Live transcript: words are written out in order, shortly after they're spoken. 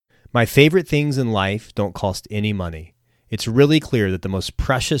My favorite things in life don't cost any money. It's really clear that the most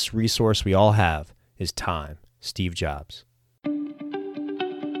precious resource we all have is time. Steve Jobs.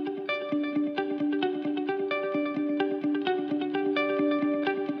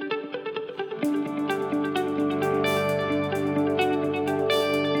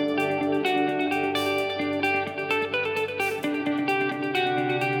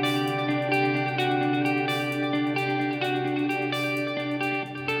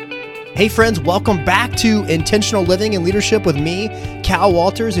 Hey friends, welcome back to Intentional Living and Leadership with me, Cal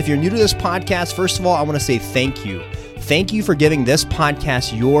Walters. If you're new to this podcast, first of all, I want to say thank you. Thank you for giving this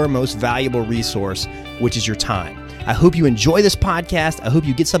podcast your most valuable resource, which is your time. I hope you enjoy this podcast. I hope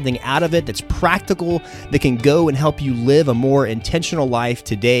you get something out of it that's practical, that can go and help you live a more intentional life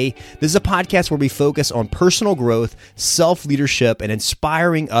today. This is a podcast where we focus on personal growth, self-leadership, and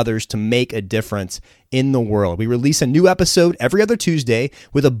inspiring others to make a difference in the world. We release a new episode every other Tuesday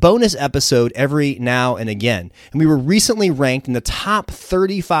with a bonus episode every now and again. And we were recently ranked in the top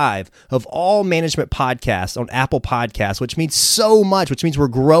 35 of all management podcasts on Apple Podcasts, which means so much, which means we're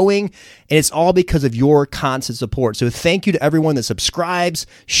growing, and it's all because of your constant support. So thank you to everyone that subscribes,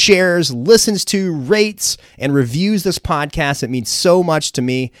 shares, listens to, rates, and reviews this podcast. It means so much to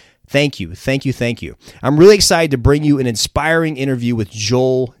me. Thank you, thank you, thank you. I'm really excited to bring you an inspiring interview with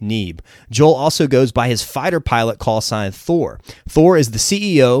Joel Neeb. Joel also goes by his fighter pilot call sign Thor. Thor is the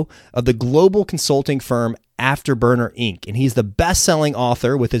CEO of the global consulting firm Afterburner Inc., and he's the best-selling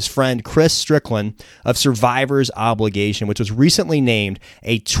author with his friend Chris Strickland of Survivor's Obligation, which was recently named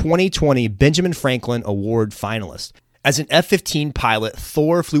a 2020 Benjamin Franklin Award finalist. As an F-15 pilot,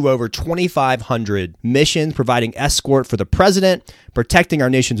 Thor flew over 2,500 missions, providing escort for the president, protecting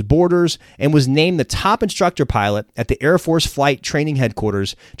our nation's borders, and was named the top instructor pilot at the Air Force Flight Training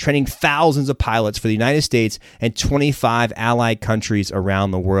Headquarters, training thousands of pilots for the United States and 25 allied countries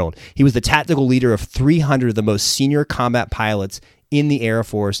around the world. He was the tactical leader of 300 of the most senior combat pilots in the Air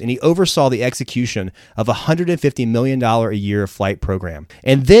Force, and he oversaw the execution of a $150 million a year flight program.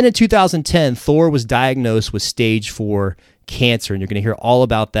 And then in 2010, Thor was diagnosed with stage 4 cancer, and you're going to hear all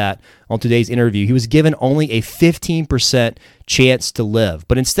about that on today's interview. He was given only a 15% chance to live,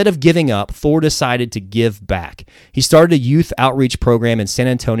 but instead of giving up, Thor decided to give back. He started a youth outreach program in San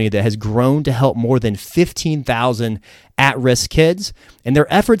Antonio that has grown to help more than 15,000 at-risk kids, and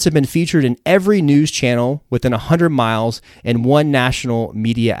their efforts have been featured in every news channel within 100 miles and one national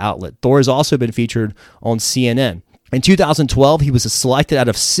media outlet. Thor has also been featured on CNN. In 2012, he was selected out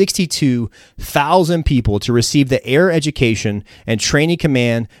of 62,000 people to receive the Air Education and Training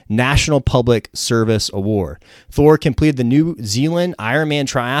Command National Public Service Award. Thor completed the New Zealand Ironman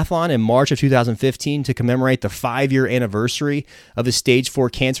Triathlon in March of 2015 to commemorate the 5-year anniversary of his stage 4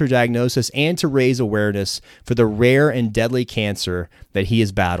 cancer diagnosis and to raise awareness for the rare and deadly cancer that he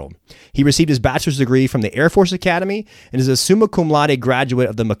has battled. He received his bachelor's degree from the Air Force Academy and is a summa cum laude graduate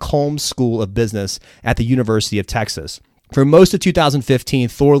of the McCombs School of Business at the University of Texas. For most of 2015,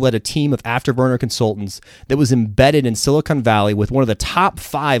 Thor led a team of Afterburner consultants that was embedded in Silicon Valley with one of the top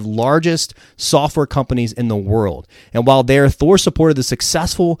 5 largest software companies in the world. And while there, Thor supported the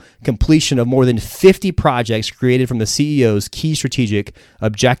successful completion of more than 50 projects created from the CEO's key strategic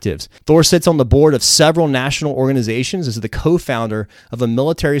objectives. Thor sits on the board of several national organizations as the co-founder of a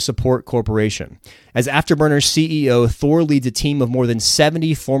military support corporation. As Afterburner's CEO, Thor leads a team of more than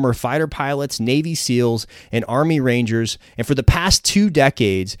 70 former fighter pilots, Navy SEALs, and Army Rangers. And for the past 2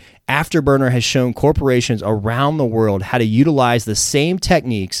 decades, Afterburner has shown corporations around the world how to utilize the same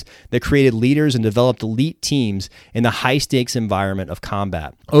techniques that created leaders and developed elite teams in the high-stakes environment of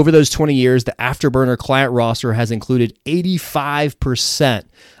combat. Over those 20 years, the Afterburner client roster has included 85%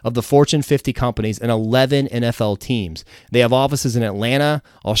 of the Fortune 50 companies and 11 NFL teams. They have offices in Atlanta,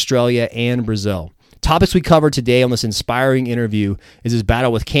 Australia, and Brazil. Topics we covered today on this inspiring interview is his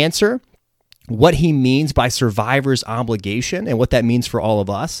battle with cancer, what he means by survivor's obligation and what that means for all of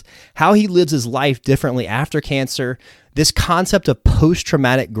us, how he lives his life differently after cancer, this concept of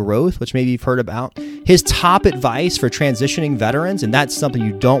post-traumatic growth, which maybe you've heard about, his top advice for transitioning veterans, and that's something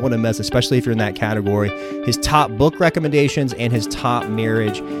you don't want to miss, especially if you're in that category, his top book recommendations, and his top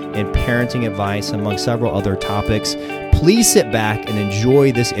marriage and parenting advice, among several other topics. Please sit back and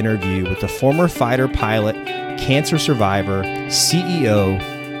enjoy this interview with the former fighter pilot, cancer survivor, CEO,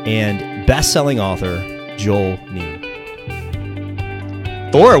 and best-selling author, Joel Neeb.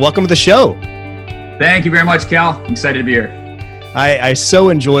 Thor, welcome to the show. Thank you very much, Cal. I'm excited to be here. I so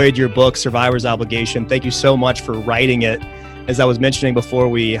enjoyed your book, Survivor's Obligation. Thank you so much for writing it. As I was mentioning before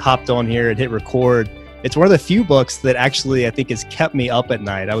we hopped on here and hit record, it's one of the few books that actually I think has kept me up at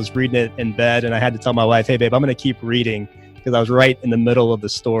night. I was reading it in bed and I had to tell my wife, hey, babe, I'm going to keep reading because I was right in the middle of the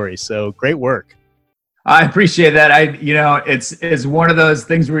story. So great work. I appreciate that. It's one of those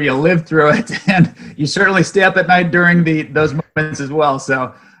things where you live through it, and you certainly stay up at night during those moments as well.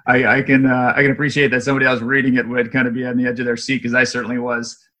 So I can appreciate that somebody else reading it would kind of be on the edge of their seat, because I certainly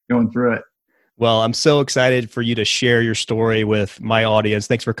was going through it. Well, I'm so excited for you to share your story with my audience.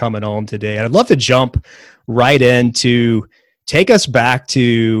 Thanks for coming on today. I'd love to jump right into take us back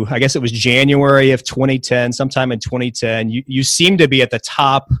to, I guess it was January of 2010, sometime in 2010. You seem to be at the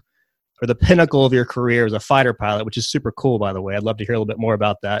top or the pinnacle of your career as a fighter pilot, which is super cool, by the way. I'd love to hear a little bit more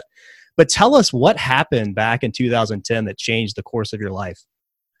about that. But tell us what happened back in 2010 that changed the course of your life.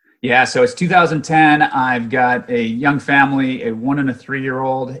 Yeah, so it's 2010. I've got a young family, a 1 and a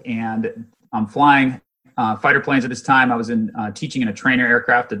 3-year-old, and I'm flying fighter planes at this time. I was teaching in a trainer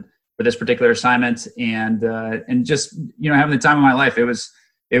aircraft for this particular assignment, and just having the time of my life. It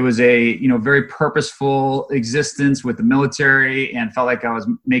was a very purposeful existence with the military, and felt like I was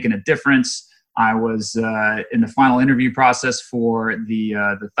making a difference. I was in the final interview process for the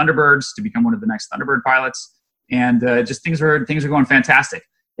Thunderbirds to become one of the next Thunderbird pilots, and just things were going fantastic.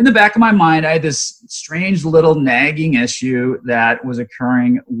 In the back of my mind, I had this strange little nagging issue that was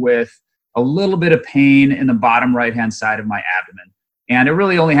occurring with a little bit of pain in the bottom right-hand side of my abdomen. And it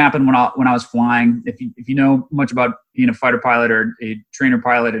really only happened when I was flying. If you know much about being a fighter pilot or a trainer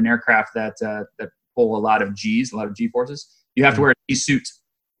pilot in aircraft that pull a lot of G forces, you have to wear a G suit.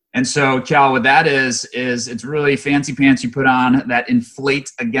 And so, Cal, what that is it's really fancy pants you put on that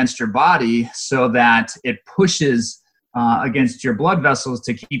inflate against your body so that it pushes against your blood vessels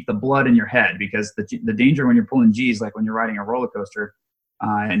to keep the blood in your head. Because the danger when you're pulling G's, like when you're riding a roller coaster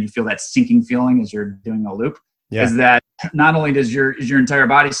and you feel that sinking feeling as you're doing a loop, is that not only is your entire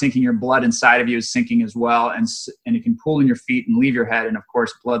body sinking, your blood inside of you is sinking as well, and it can pull in your feet and leave your head. And of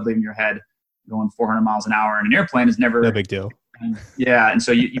course, blood leaving your head going 400 miles an hour in an airplane is never no big deal. Yeah, and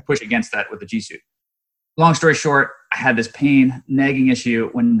so you push against that with the G suit. Long story short, I had this pain, nagging issue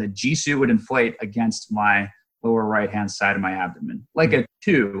when the G suit would inflate against my lower right-hand side of my abdomen, like a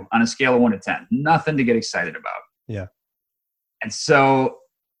 2 on a scale of 1 to 10. Nothing to get excited about. Yeah. And so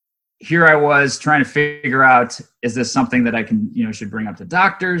here I was trying to figure out, is this something that I can, should bring up to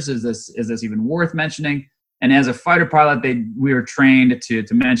doctors? Is this even worth mentioning? And as a fighter pilot, we were trained to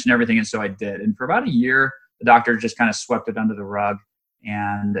mention everything, and so I did. And for about a year, the doctor just kind of swept it under the rug.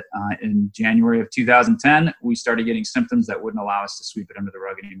 And in January of 2010, we started getting symptoms that wouldn't allow us to sweep it under the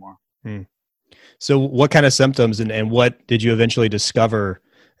rug anymore. So what kind of symptoms and what did you eventually discover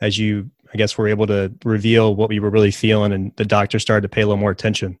as you, I guess, were able to reveal what you were really feeling and the doctor started to pay a little more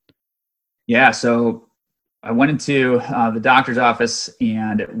attention? Yeah, so I went into the doctor's office,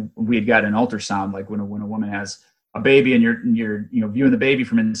 and we had got an ultrasound, like when a woman has a baby and you're viewing the baby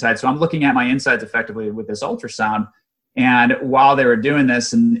from inside. So I'm looking at my insides effectively with this ultrasound. And while they were doing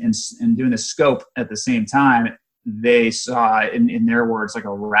this and doing the scope at the same time, they saw, in their words, like a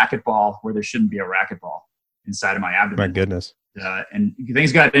racquetball where there shouldn't be a racquetball inside of my abdomen. My goodness. And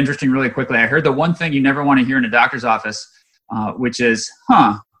things got interesting really quickly. I heard the one thing you never want to hear in a doctor's office, which is,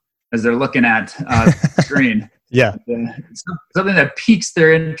 as they're looking at the screen. Yeah. Something that piques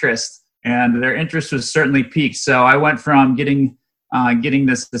their interest. And their interest was certainly piqued. So I went from getting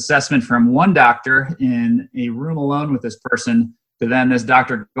this assessment from one doctor in a room alone with this person to then this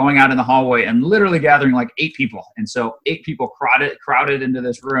doctor going out in the hallway and literally gathering like 8 people. And so 8 people crowded into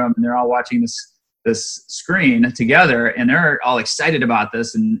this room, and they're all watching this screen together, and they're all excited about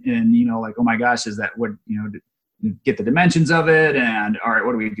this and like, oh my gosh, is that what, get the dimensions of it, and all right,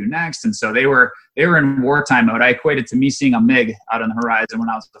 what do we do next? And so they were in wartime mode. I equated to me seeing a MiG out on the horizon when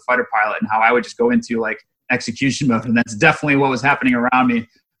I was a fighter pilot, and how I would just go into like execution mode. And that's definitely what was happening around me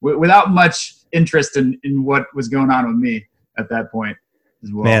without much interest in what was going on with me at that point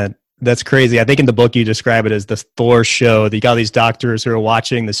as well. Man, that's crazy. I think in the book you describe it as the Thor show. You got these doctors who are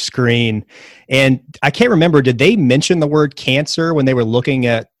watching the screen, and I can't remember, did they mention the word cancer when they were looking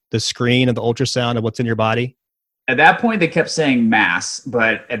at the screen of the ultrasound of what's in your body? At that point, they kept saying mass,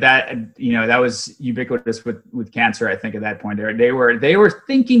 but at that, that was ubiquitous with cancer. I think at that point, they were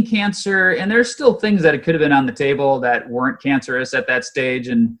thinking cancer, and there's still things that it could have been on the table that weren't cancerous at that stage,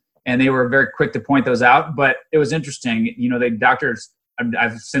 and they were very quick to point those out. But it was interesting. The doctors,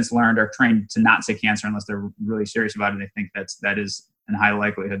 I've since learned, are trained to not say cancer unless they're really serious about it. They think that is in high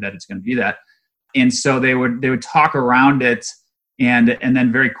likelihood that it's going to be that, and so they would talk around it. And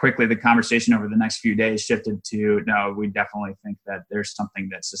then very quickly, the conversation over the next few days shifted to, no, we definitely think that there's something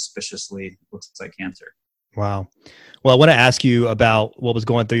that suspiciously looks like cancer. Wow. Well, I want to ask you about what was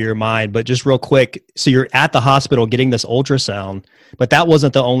going through your mind, but just real quick. So you're at the hospital getting this ultrasound, but that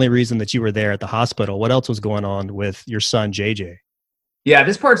wasn't the only reason that you were there at the hospital. What else was going on with your son, JJ? Yeah,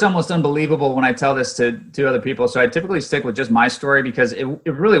 this part's almost unbelievable when I tell this to other people. So I typically stick with just my story because it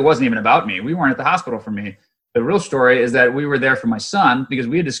really wasn't even about me. We weren't at the hospital for me. The real story is that we were there for my son because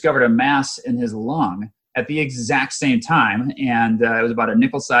we had discovered a mass in his lung at the exact same time. And it was about a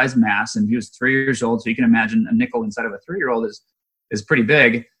nickel-sized mass, and he was 3 years old. So you can imagine a nickel inside of a 3-year-old is pretty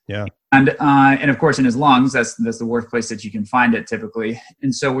big. Yeah. And of course, in his lungs, that's the worst place that you can find it typically.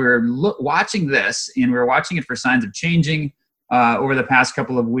 And so we were watching this, and we were watching it for signs of changing over the past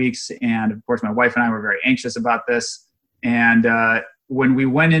couple of weeks. And of course, my wife and I were very anxious about this. And when we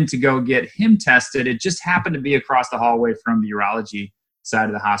went in to go get him tested, it just happened to be across the hallway from the urology side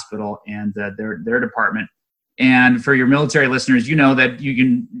of the hospital and their department. And for your military listeners, you know that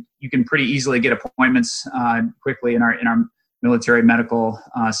you can pretty easily get appointments quickly in our military medical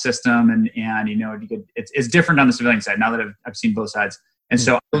system, and you know it's different on the civilian side. Now that I've seen both sides, and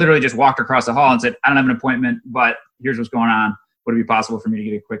so I literally just walked across the hall and said, "I don't have an appointment, but here's what's going on. Would it be possible for me to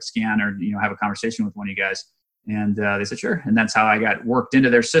get a quick scan or have a conversation with one of you guys?" And they said, "Sure." And that's how I got worked into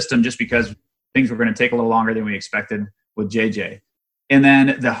their system, just because things were going to take a little longer than we expected with JJ. And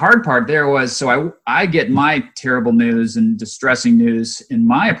then the hard part there was, so I get my terrible news and distressing news in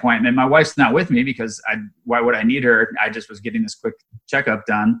my appointment. My wife's not with me because why would I need her? I just was getting this quick checkup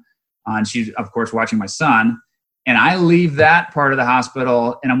done. And she's, of course, watching my son. And I leave that part of the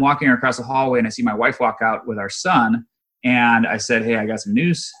hospital, and I'm walking across the hallway, and I see my wife walk out with our son. And I said, "Hey, I got some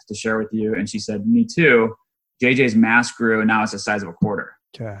news to share with you." And she said, "Me too. JJ's mass grew, and now it's the size of a quarter."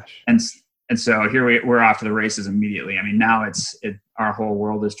 Gosh. And so here we're off to the races immediately. I mean, now our whole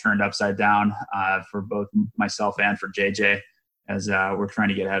world is turned upside down for both myself and for JJ as we're trying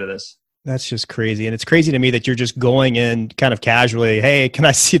to get ahead of this. That's just crazy. And it's crazy to me that you're just going in kind of casually, "Hey, can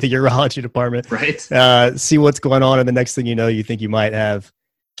I see the urology department?" Right. See what's going on. And the next thing you know, you think you might have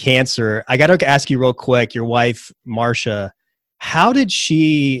cancer. I got to ask you real quick, your wife, Marcia, how did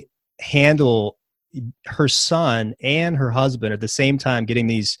she handle her son and her husband at the same time getting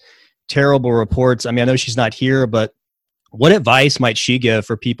these terrible reports? I mean, I know she's not here, but what advice might she give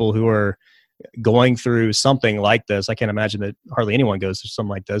for people who are going through something like this? I can't imagine that hardly anyone goes through something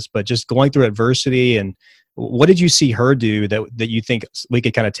like this, but just going through adversity. And what did you see her do that you think we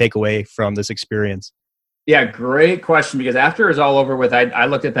could kind of take away from this experience? Yeah, great question, because after it was all over with, I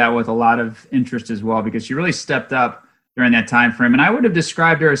looked at that with a lot of interest as well, because she really stepped up during that time frame. And I would have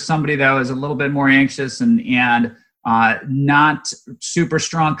described her as somebody that was a little bit more anxious and not super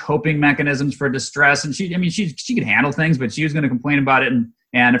strong coping mechanisms for distress. And she could handle things, but she was going to complain about it.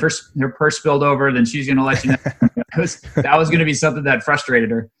 And if her purse spilled over, then she's going to let you know. That was going to be something that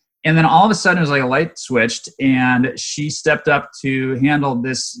frustrated her. And then all of a sudden it was like a light switched, and she stepped up to handle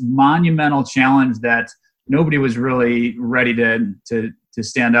this monumental challenge that nobody was really ready to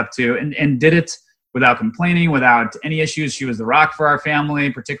stand up to, and did it without complaining, without any issues. She was the rock for our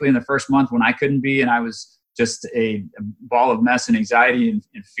family, particularly in the first month when I couldn't be, and I was just a ball of mess and anxiety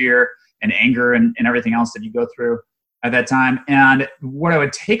and fear and anger and everything else that you go through at that time. And what I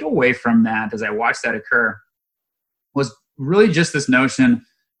would take away from that as I watched that occur was really just this notion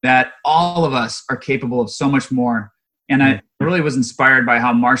that all of us are capable of so much more. And I really was inspired by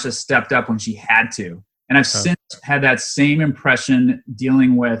how Marcia stepped up when she had to. And I've since had that same impression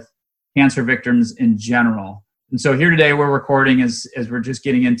dealing with cancer victims in general. And so here today we're recording as we're just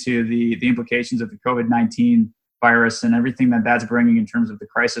getting into the implications of the COVID-19 virus and everything that's bringing in terms of the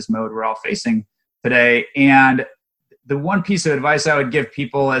crisis mode we're all facing today. And the one piece of advice I would give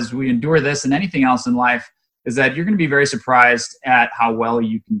people as we endure this and anything else in life is that you're going to be very surprised at how well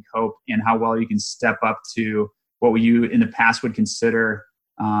you can cope and how well you can step up to what you in the past would consider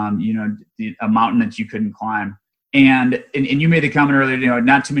a mountain that you couldn't climb. And you made the comment earlier,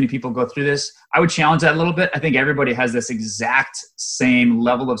 not too many people go through this. I would challenge that a little bit. I think everybody has this exact same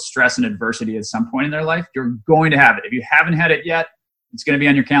level of stress and adversity at some point in their life. You're going to have it. If you haven't had it yet, it's going to be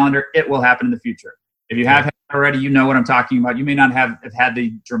on your calendar. It will happen in the future. If you have had it already, you know what I'm talking about. You may not have had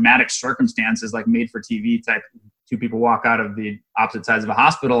the dramatic circumstances like made for TV type, two people walk out of the opposite sides of a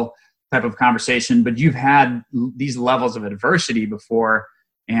hospital type of conversation, but you've had these levels of adversity before.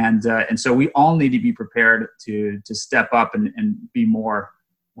 And so we all need to be prepared to step up and be more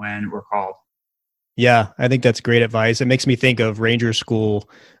when we're called. Yeah, I think that's great advice. It makes me think of Ranger School,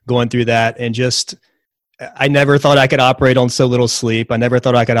 going through that, and just, I never thought I could operate on so little sleep. I never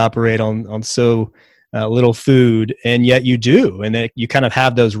thought I could operate on so little food, and yet you do. And you kind of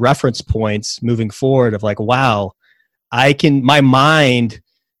have those reference points moving forward of like, wow, my mind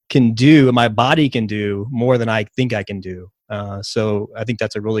can do, my body can do more than I think I can do. So I think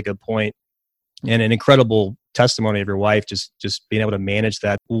that's a really good point and an incredible testimony of your wife, just being able to manage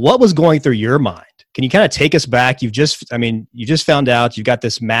that. What was going through your mind? Can you kind of take us back? You just found out you've got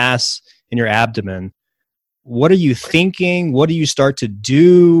this mass in your abdomen. What are you thinking? What do you start to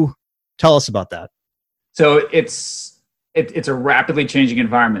do? Tell us about that. So it's a rapidly changing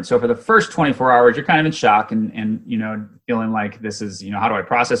environment. So for the first 24 hours, you're kind of in shock and feeling like this is, how do I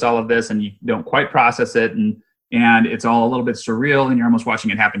process all of this? And you don't quite process it. And it's all a little bit surreal and you're almost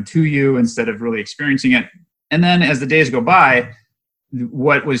watching it happen to you instead of really experiencing it. And then as the days go by,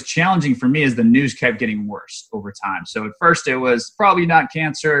 what was challenging for me is the news kept getting worse over time. So at first it was probably not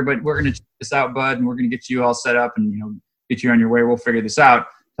cancer, but we're going to check this out, bud, and we're going to get you all set up and, get you on your way. We'll figure this out.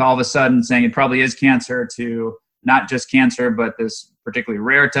 To all of a sudden saying it probably is cancer, to not just cancer, but this particularly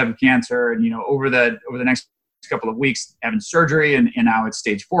rare type of cancer. And, over the next couple of weeks having surgery and now it's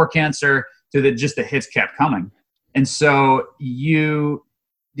stage 4 cancer, to the hits kept coming. And so you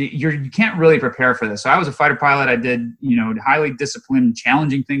can't really prepare for this. So I was a fighter pilot. I did, highly disciplined,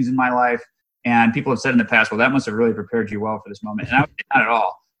 challenging things in my life. And people have said in the past, well, that must have really prepared you well for this moment. And I would say not at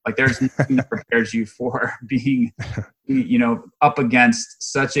all. Like there's nothing that prepares you for being, up against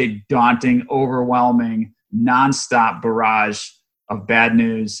such a daunting, overwhelming, nonstop barrage of bad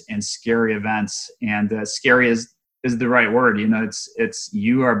news and scary events. And scary is the right word. It's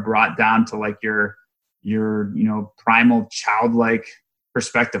you are brought down to like your primal childlike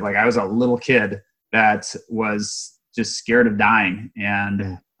perspective. Like I was a little kid that was just scared of dying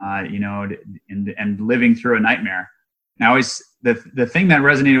and living through a nightmare. And I always, the thing that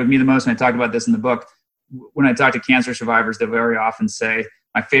resonated with me the most, and I talked about this in the book, when I talk to cancer survivors, they very often say,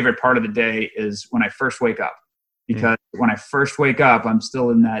 my favorite part of the day is when I first wake up. Because when I first wake up, I'm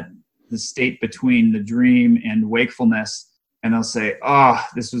still in the state between the dream and wakefulness. And they'll say, oh,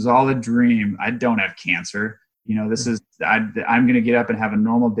 this was all a dream. I don't have cancer. I'm going to get up and have a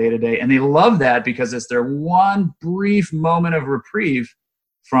normal day to day. And they love that because it's their one brief moment of reprieve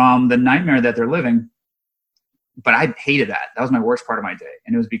from the nightmare that they're living. But I hated that. That was my worst part of my day.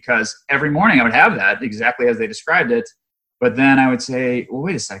 And it was because every morning I would have that exactly as they described it. But then I would say, well,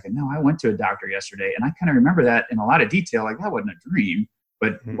 wait a second. No, I went to a doctor yesterday. And I kind of remember that in a lot of detail. Like that wasn't a dream.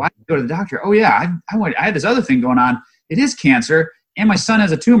 But why did you go to the doctor? Oh, yeah, I had this other thing going on. It is cancer. And my son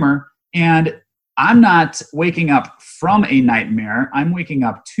has a tumor. And I'm not waking up from a nightmare. I'm waking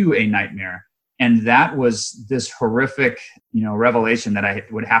up to a nightmare. And that was this horrific, revelation that I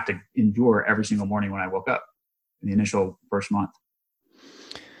would have to endure every single morning when I woke up in the initial first month.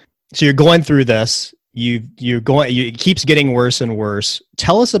 So you're going through this. It keeps getting worse and worse.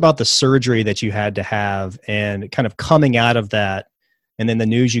 Tell us about the surgery that you had to have and kind of coming out of that, and then the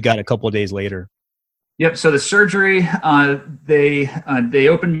news you got a couple of days later. Yep. So the surgery, they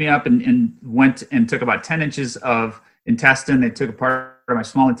opened me up and went and took about 10 inches of intestine. They took a part of my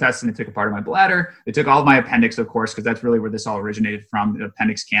small intestine. They took a part of my bladder. They took all of my appendix, of course, because that's really where this all originated from, the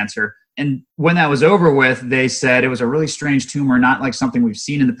appendix cancer. And when that was over with, they said it was a really strange tumor, not like something we've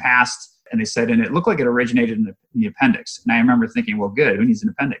seen in the past. And they said, and it looked like it originated in the appendix. And I remember thinking, well, good. Who needs an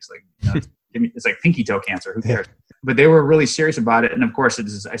appendix? Like, it's like pinky toe cancer. Who cares? But they were really serious about it. And of course,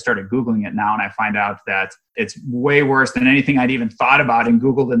 I started Googling it now, and I find out that it's way worse than anything I'd even thought about and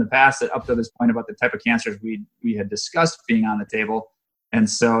Googled in the past up to this point about the type of cancers we had discussed being on the table. And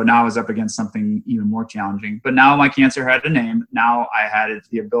so now I was up against something even more challenging. But now my cancer had a name. Now I had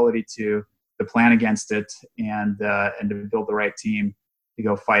the ability to plan against it and to build the right team to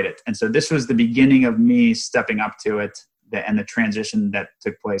go fight it. And so this was the beginning of me stepping up to it and the transition that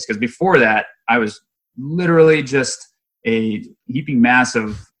took place. Because before that, I was literally just a heaping mass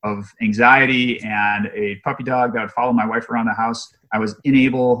of anxiety and a puppy dog that would follow my wife around the house. I was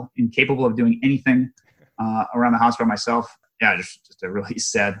incapable of doing anything around the house by myself. Yeah, just a really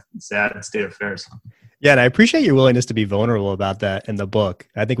sad state of affairs. Yeah, and I appreciate your willingness to be vulnerable about that in the book.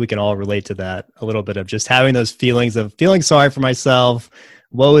 I think we can all relate to that a little bit of just having those feelings of feeling sorry for myself,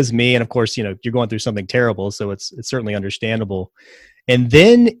 woe is me, and of course, you're going through something terrible, so it's certainly understandable. And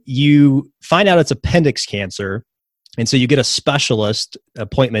then you find out it's appendix cancer, and so you get a specialist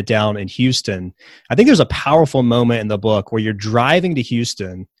appointment down in Houston. I think there's a powerful moment in the book where you're driving to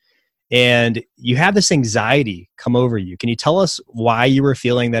Houston and you have this anxiety come over you. Can you tell us why you were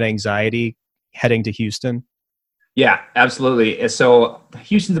feeling that anxiety heading to Houston? Yeah, absolutely. So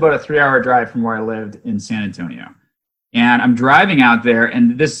Houston's about a 3-hour drive from where I lived in San Antonio. And I'm driving out there,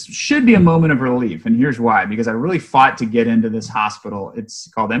 and this should be a moment of relief. And here's why, because I really fought to get into this hospital. It's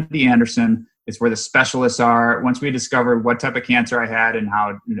called MD Anderson. It's where the specialists are. Once we discovered what type of cancer I had and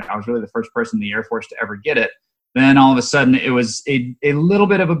how I was really the first person in the Air Force to ever get it, Then all of a sudden, it was a little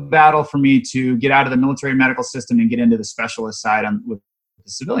bit of a battle for me to get out of the military medical system and get into the specialist side with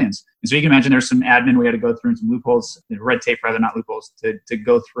the civilians. And so you can imagine there's some admin we had to go through and some loopholes, red tape rather, not loopholes, to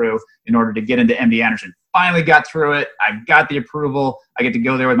go through in order to get into MD Anderson. Finally got through it. I got the approval. I get to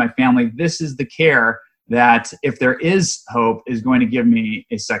go there with my family. This is the care that, if there is hope, is going to give me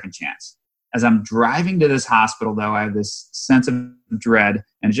a second chance. As I'm driving to this hospital, though, I have this sense of dread,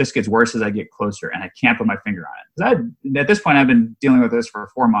 and it just gets worse as I get closer, and I can't put my finger on it. At this point, I've been dealing with this for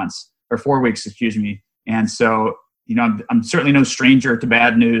 4 weeks, and so, I'm certainly no stranger to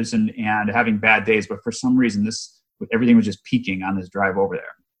bad news and having bad days, but for some reason, everything was just peaking on this drive over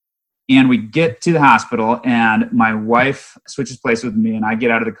there. And we get to the hospital, and my wife switches places with me, and I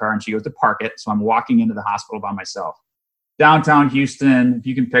get out of the car, and she goes to park it, so I'm walking into the hospital by myself. Downtown Houston, if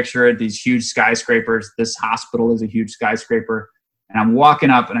you can picture it, these huge skyscrapers. This hospital is a huge skyscraper. And I'm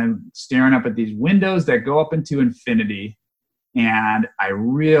walking up and I'm staring up at these windows that go up into infinity. And I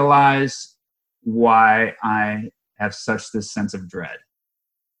realize why I have such this sense of dread.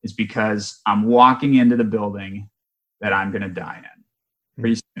 It's because I'm walking into the building that I'm going to die in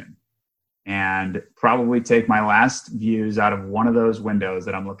pretty soon. And probably take my last views out of one of those windows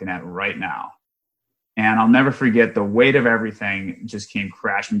that I'm looking at right now. And I'll never forget, the weight of everything just came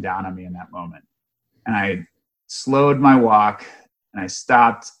crashing down on me in that moment. And I slowed my walk, and I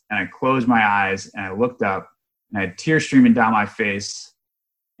stopped, and I closed my eyes, and I looked up, and I had tears streaming down my face.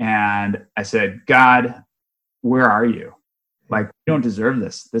 And I said, God, where are you? Like, you don't deserve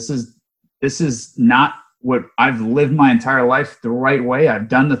this. This is not what I've lived my entire life the right way. I've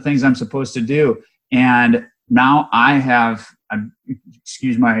done the things I'm supposed to do. And now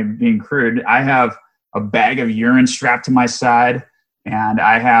excuse my being crude, I have a bag of urine strapped to my side, and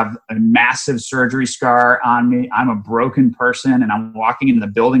I have a massive surgery scar on me. I'm a broken person, and I'm walking into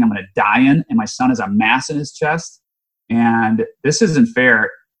the building I'm going to die in, and my son has a mass in his chest. And this isn't fair.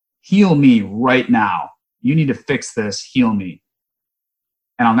 Heal me right now. You need to fix this. Heal me.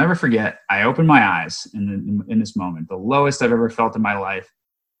 And I'll never forget, I opened my eyes in this moment, the lowest I've ever felt in my life,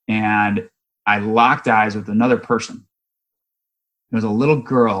 and I locked eyes with another person. There was a little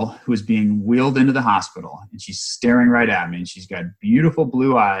girl who was being wheeled into the hospital, and she's staring right at me, and she's got beautiful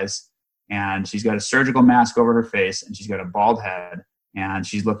blue eyes, and she's got a surgical mask over her face, and she's got a bald head, and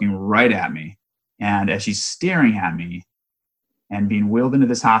she's looking right at me. And as she's staring at me and being wheeled into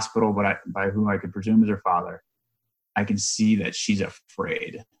this hospital by who I could presume is her father, I can see that she's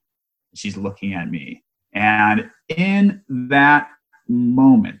afraid. She's looking at me. And in that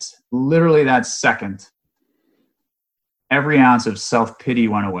moment, literally that second, every ounce of self-pity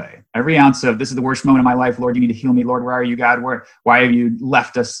went away. Every ounce of, this is the worst moment of my life. Lord, you need to heal me. Lord, where are you, God? Why have you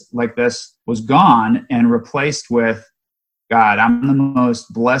left us like this? Was gone and replaced with, God, I'm the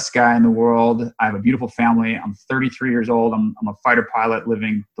most blessed guy in the world. I have a beautiful family. I'm 33 years old. I'm a fighter pilot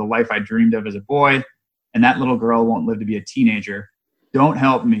living the life I dreamed of as a boy. And that little girl won't live to be a teenager. Don't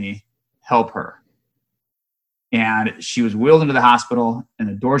help me, help her. And she was wheeled into the hospital, and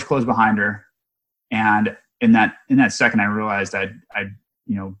the doors closed behind her. And in that second, I realized I'd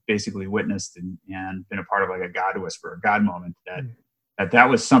basically witnessed and been a part of like a God whisper, a God moment, that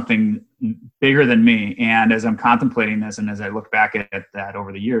was something bigger than me. And as I'm contemplating this, and as I look back at that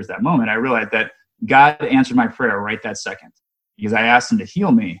over the years, that moment, I realized that God answered my prayer right that second, because I asked him to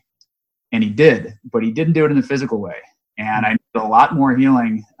heal me, and he did, but he didn't do it in the physical way. And I needed a lot more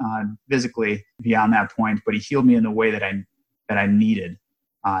healing physically beyond that point, but he healed me in the way that I needed,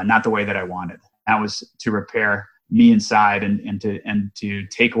 not the way that I wanted. That was to repair me inside and to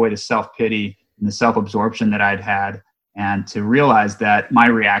take away the self-pity and the self-absorption that I'd had, and to realize that my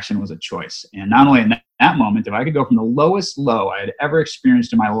reaction was a choice. And not only in that moment, if I could go from the lowest low I had ever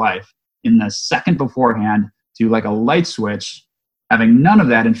experienced in my life in the second beforehand to like a light switch, having none of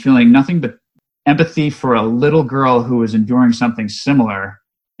that and feeling nothing but empathy for a little girl who was enduring something similar,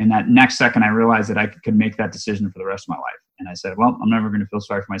 in that next second, I realized that I could make that decision for the rest of my life. And I said, well, I'm never going to feel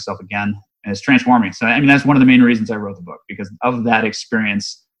sorry for myself again. And it's transformed me. So, I mean, that's one of the main reasons I wrote the book, because of that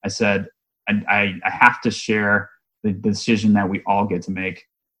experience. I said, I have to share the decision that we all get to make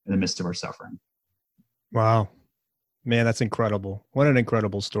in the midst of our suffering. Wow, man, that's incredible. What an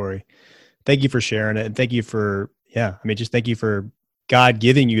incredible story. Thank you for sharing it. And thank you for, just thank you for God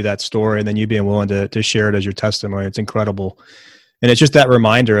giving you that story and then you being willing to share it as your testimony. It's incredible. And it's just that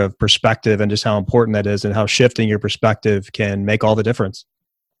reminder of perspective and just how important that is, and how shifting your perspective can make all the difference.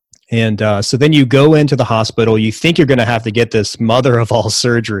 And so then you go into the hospital, you think you're going to have to get this mother of all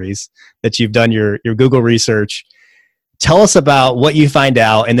surgeries, that you've done your Google research. Tell us about what you find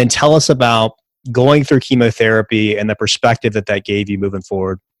out, and then tell us about going through chemotherapy and the perspective that gave you moving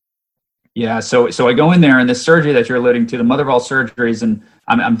forward. Yeah, so I go in there, and this surgery that you're alluding to, the mother of all surgeries, and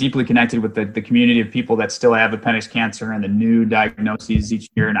I'm deeply connected with the community of people that still have appendix cancer and the new diagnoses each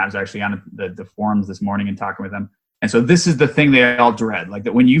year. And I was actually on the forums this morning and talking with them. And so this is the thing they all dread, like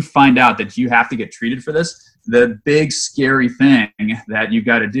that when you find out that you have to get treated for this, the big scary thing that you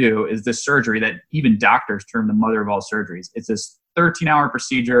got to do is this surgery that even doctors term the mother of all surgeries. It's this 13-hour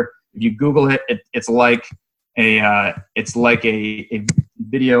procedure. If you Google it, it's like a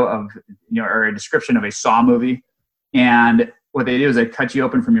video of, or a description of a Saw movie. And what they do is they cut you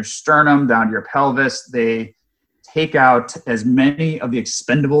open from your sternum down to your pelvis. They take out as many of the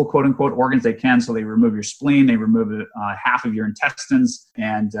expendable, quote unquote, organs they can. So they remove your spleen, they remove half of your intestines,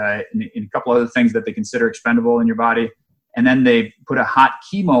 and a couple other things that they consider expendable in your body. And then they put a hot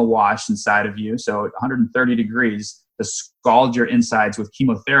chemo wash inside of you, so 130 degrees, to scald your insides with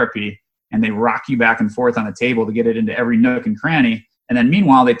chemotherapy. And they rock you back and forth on the table to get it into every nook and cranny. And then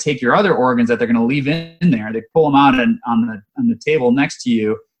meanwhile, they take your other organs that they're going to leave in there, they pull them out on the table next to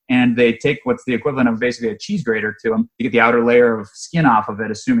you, and they take what's the equivalent of basically a cheese grater to them to get the outer layer of skin off of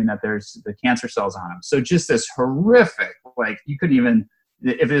it, assuming that there's the cancer cells on them. So just this horrific, like you couldn't even,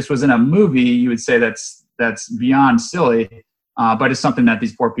 if this was in a movie, you would say that's beyond silly, but it's something that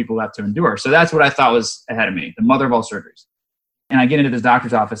these poor people have to endure. So that's what I thought was ahead of me, the mother of all surgeries. And I get into this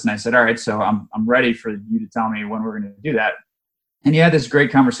doctor's office and I said, all right, so I'm ready for you to tell me when we're going to do that. And he had this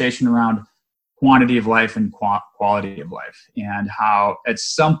great conversation around quantity of life and quality of life, and how at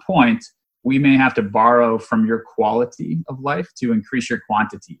some point we may have to borrow from your quality of life to increase your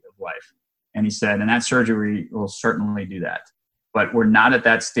quantity of life. And he said, and that surgery will certainly do that. But we're not at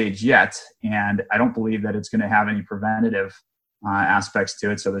that stage yet. And I don't believe that it's going to have any preventative aspects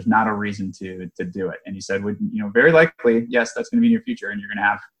to it. So there's not a reason to do it. And he said, very likely, yes, that's going to be in your future. And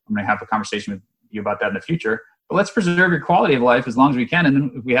I'm going to have a conversation with you about that in the future. But let's preserve your quality of life as long as we can. And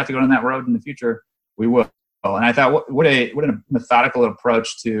then if we have to go down that road in the future, we will. And I thought, what a methodical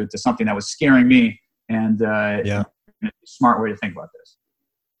approach to something that was scaring me, and a smart way to think about this.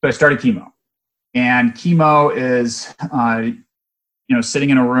 So I started chemo, and chemo is, sitting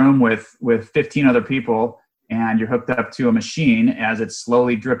in a room with 15 other people, and you're hooked up to a machine as it's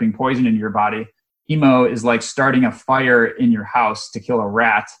slowly dripping poison into your body. Chemo is like starting a fire in your house to kill a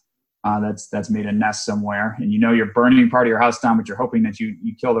rat that's made a nest somewhere, and you're burning part of your house down, but you're hoping that you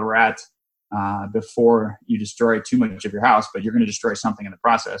kill the rat before you destroy too much of your house, but you're going to destroy something in the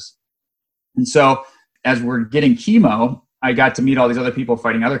process. And so as we're getting chemo, I got to meet all these other people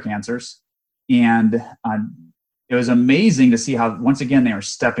fighting other cancers, and it was amazing to see how, once again, they were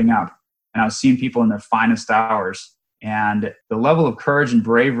stepping up, and I was seeing people in their finest hours, and the level of courage and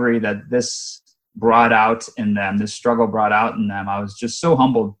bravery that this brought out in them, this struggle brought out in them. I was just so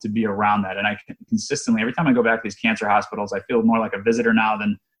humbled to be around that. And I consistently, every time I go back to these cancer hospitals, I feel more like a visitor now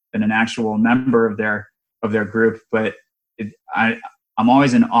than an actual member of their group. But I'm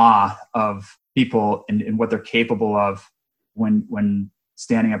always in awe of people and what they're capable of when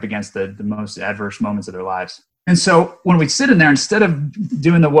standing up against the most adverse moments of their lives. And so when we sit in there, instead of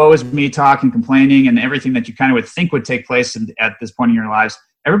doing the woe is me talk and complaining and everything that you kind of would think would take place at this point in your lives,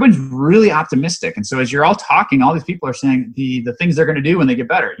 everybody's really optimistic. And so as you're all talking, all these people are saying the things they're going to do when they get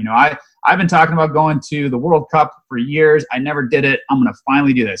better. I've been talking about going to the World Cup for years. I never did it. I'm going to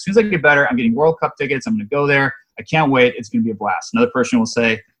finally do that. As soon as I get better, I'm getting World Cup tickets. I'm going to go there. I can't wait. It's going to be a blast. Another person will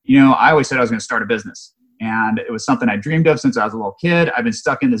say, I always said I was going to start a business. And it was something I dreamed of since I was a little kid. I've been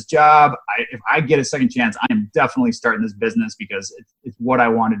stuck in this job. If I get a second chance, I am definitely starting this business because it's what I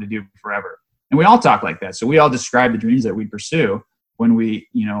wanted to do forever. And we all talk like that. So we all describe the dreams that we pursue when we,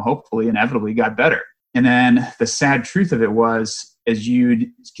 hopefully, inevitably got better. And then the sad truth of it was, as you'd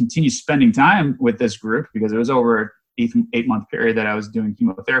continue spending time with this group, because it was over an 8-month period that I was doing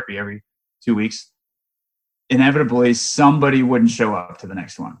chemotherapy every 2 weeks, inevitably somebody wouldn't show up to the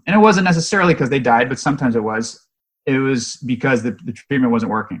next one. And it wasn't necessarily because they died, but sometimes it was. It was because the treatment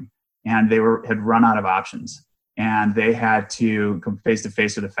wasn't working, and they had run out of options, and they had to come face to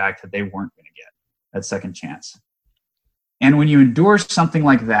face with the fact that they weren't going to get that second chance. And when you endure something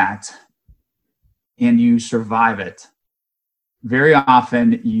like that and you survive it, very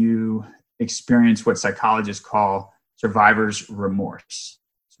often you experience what psychologists call survivor's remorse,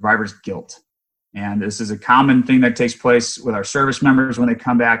 survivor's guilt. And this is a common thing that takes place with our service members when they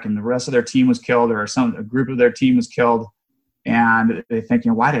come back and the rest of their team was killed, or a group of their team was killed. And they think,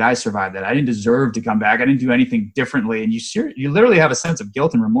 why did I survive that? I didn't deserve to come back. I didn't do anything differently. And you literally have a sense of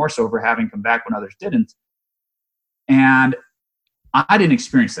guilt and remorse over having come back when others didn't. And I didn't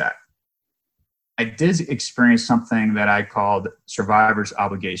experience that. I did experience something that I called survivor's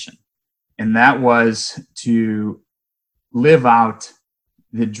obligation. And that was to live out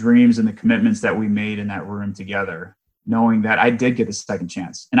the dreams and the commitments that we made in that room together, knowing that I did get a second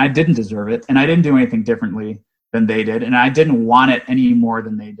chance and I didn't deserve it. And I didn't do anything differently than they did. And I didn't want it any more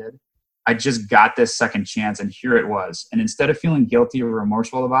than they did. I just got this second chance, and here it was. And instead of feeling guilty or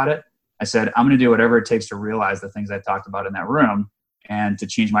remorseful about it, I said, I'm going to do whatever it takes to realize the things I talked about in that room and to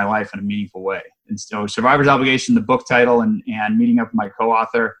change my life in a meaningful way. And so Survivor's Obligation, the book title, and meeting up with my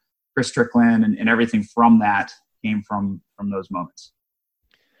co-author, Chris Strickland, and everything from that came from those moments.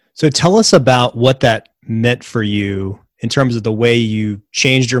 So tell us about what that meant for you in terms of the way you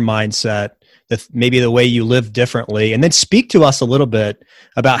changed your mindset, maybe the way you live differently, and then speak to us a little bit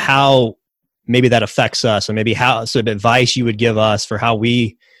about how maybe that affects us, and maybe how some advice you would give us for how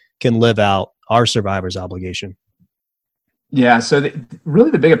we can live out our survivor's obligation. Yeah. So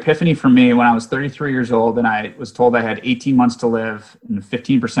really the big epiphany for me when I was 33 years old and I was told I had 18 months to live and a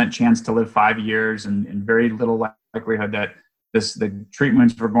 15% chance to live 5 years and very little likelihood that the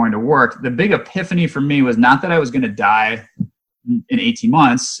treatments were going to work. The big epiphany for me was not that I was going to die in 18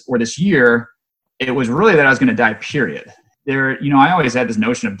 months or this year. It was really that I was going to die, period. I always had this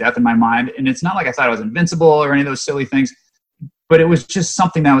notion of death in my mind, and it's not like I thought I was invincible or any of those silly things, but it was just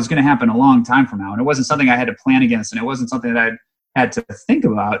something that was going to happen a long time from now. And it wasn't something I had to plan against, and it wasn't something that I had to think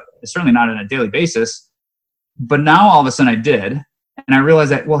about, certainly not on a daily basis. But now all of a sudden I did, and I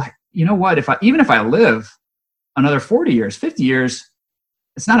realized that, well, you know what, even if I live another 40 years, 50 years,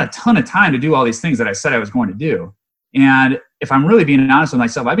 it's not a ton of time to do all these things that I said I was going to do. And if I'm really being honest with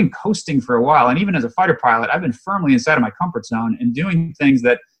myself, I've been coasting for a while. And even as a fighter pilot, I've been firmly inside of my comfort zone and doing things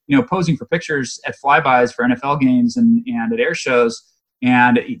that, posing for pictures at flybys for NFL games and at air shows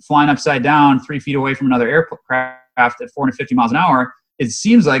and flying upside down 3 feet away from another aircraft at 450 miles an hour. It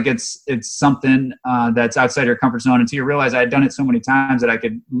seems like it's something that's outside your comfort zone until you realize I had done it so many times that I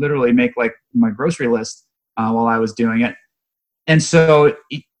could literally make like my grocery list while I was doing it. And so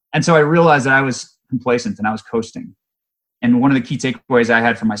I realized that I was complacent and I was coasting. And one of the key takeaways I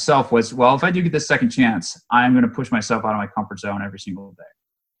had for myself was, well, if I do get this second chance, I'm going to push myself out of my comfort zone every single day.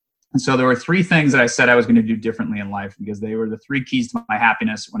 And so there were 3 things that I said I was going to do differently in life because they were the 3 keys to my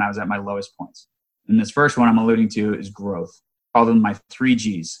happiness when I was at my lowest points. And this first one I'm alluding to is growth. I call them my 3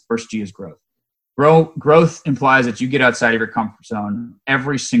 Gs. First G is growth. Growth implies that you get outside of your comfort zone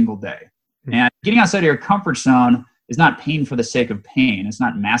every single day. And getting outside of your comfort zone is not pain for the sake of pain. It's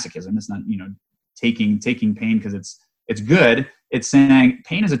not masochism. It's not, taking pain because it's good. It's saying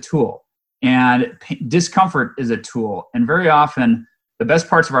pain is a tool and discomfort is a tool. And very often the best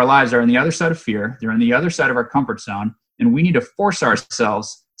parts of our lives are on the other side of fear. They're on the other side of our comfort zone. And we need to force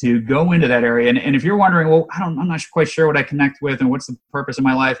ourselves to go into that area. And if you're wondering, well, I'm not quite sure what I connect with and what's the purpose of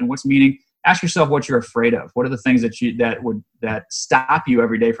my life and what's meaning, ask yourself what you're afraid of. What are the things that stop you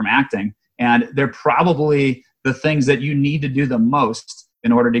every day from acting? And they're probably the things that you need to do the most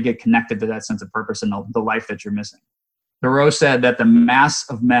in order to get connected to that sense of purpose and the life that you're missing. Thoreau said that the mass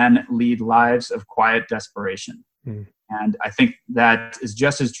of men lead lives of quiet desperation. And I think that is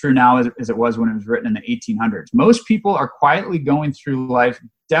just as true now as it was when it was written in the 1800s. Most people are quietly going through life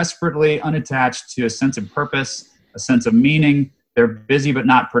desperately unattached to a sense of purpose, a sense of meaning. They're busy but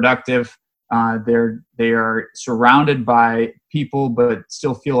not productive. They are surrounded by people but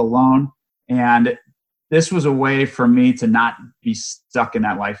still feel alone. And this was a way for me to not be stuck in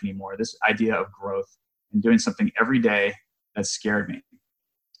that life anymore, this idea of growth and doing something every day that scared me.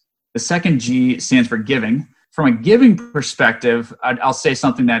 The second G stands for giving. From a giving perspective, I'll say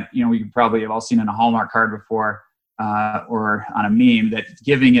something that we probably have all seen on a Hallmark card before or on a meme, that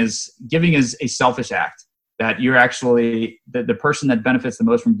giving is a selfish act, that you're actually, the person that benefits the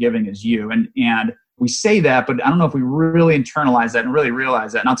most from giving is you. And we say that, but I don't know if we really internalize that and really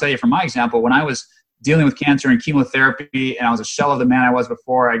realize that. And I'll tell you from my example, when I was dealing with cancer and chemotherapy and I was a shell of the man I was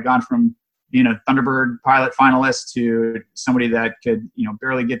before, I'd gone from being a Thunderbird pilot finalist to somebody that could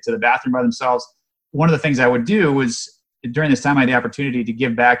barely get to the bathroom by themselves. One of the things I would do was, during this time I had the opportunity to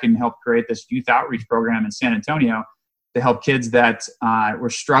give back and help create this youth outreach program in San Antonio to help kids that were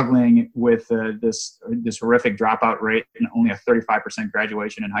struggling with this horrific dropout rate and only a 35%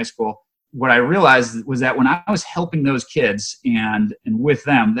 graduation in high school. What I realized was that when I was helping those kids and with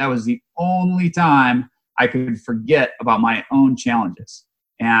them, that was the only time I could forget about my own challenges.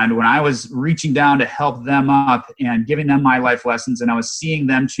 And when I was reaching down to help them up and giving them my life lessons and I was seeing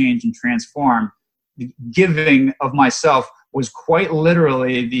them change and transform, the giving of myself was quite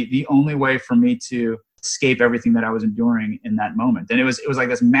literally the only way for me to escape everything that I was enduring in that moment. And it was like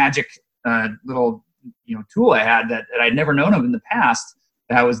this magic little tool I had that I'd never known of in the past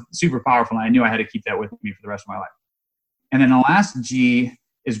that was super powerful. And I knew I had to keep that with me for the rest of my life. And then the last G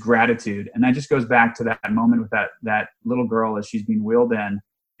is gratitude. And that just goes back to that moment with that little girl as she's being wheeled in.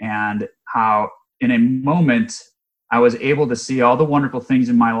 and how in a moment I was able to see all the wonderful things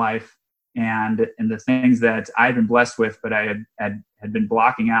in my life and the things that I'd been blessed with, but I had been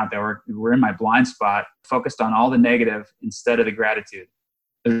blocking out, that were in my blind spot, focused on all the negative instead of the gratitude.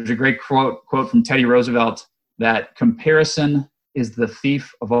 There's a great quote from Teddy Roosevelt that comparison is the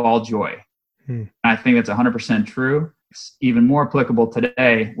thief of all joy. I think that's 100% true. It's even more applicable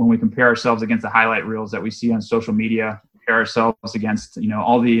today when we compare ourselves against the highlight reels that we see on social media, compare ourselves against,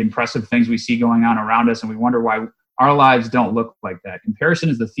 all the impressive things we see going on around us, and we wonder why our lives don't look like that. Comparison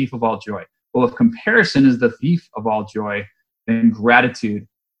is the thief of all joy. Well, if comparison is the thief of all joy, then gratitude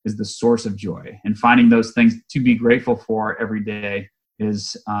is the source of joy. And finding those things to be grateful for every day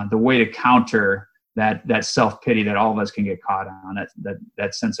is the way to counter that self-pity that all of us can get caught on,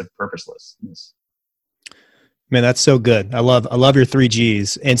 that sense of purposelessness. Man, that's so good. I love your 3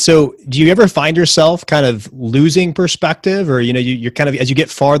 Gs. And so do you ever find yourself kind of losing perspective, or, you're kind of, as you get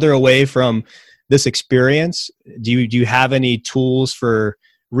farther away from this experience, do you have any tools for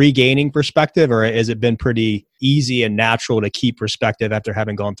regaining perspective, or has it been pretty easy and natural to keep perspective after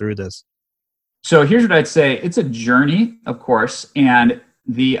having gone through this? So here's what I'd say. It's a journey, of course. And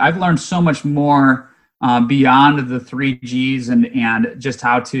I've learned so much more beyond the 3 Gs and just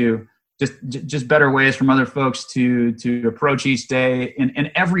how to just better ways from other folks to approach each day. And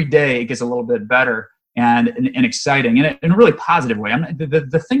every day it gets a little bit better and exciting in a really positive way.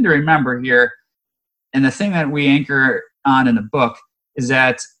 The thing to remember here, and the thing that we anchor on in the book, is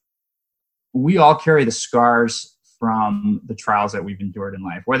that we all carry the scars from the trials that we've endured in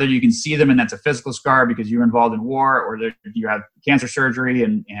life. Whether you can see them and that's a physical scar because you were involved in war, or you have cancer surgery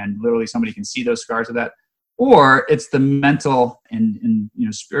and literally somebody can see those scars of that, or it's the mental and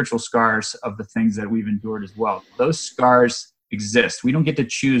spiritual scars of the things that we've endured as well. Those scars exist. We don't get to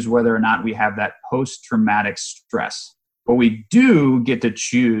choose whether or not we have that post-traumatic stress, but we do get to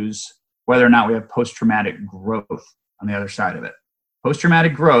choose whether or not we have post-traumatic growth on the other side of it.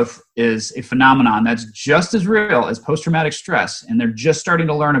 Post-traumatic growth is a phenomenon that's just as real as post-traumatic stress, and they're just starting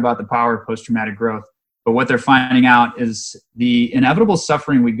to learn about the power of post-traumatic growth. But what they're finding out is the inevitable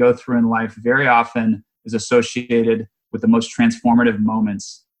suffering we go through in life very often is associated with the most transformative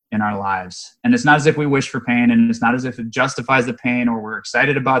moments in our lives. And it's not as if we wish for pain, and it's not as if it justifies the pain or we're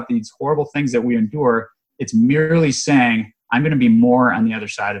excited about these horrible things that we endure. It's merely saying, I'm going to be more on the other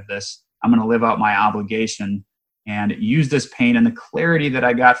side of this. I'm going to live out my obligation and use this pain and the clarity that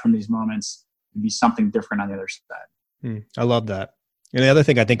I got from these moments to be something different on the other side. I love that. And the other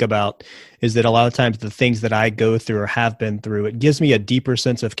thing I think about is that a lot of times the things that I go through or have been through, it gives me a deeper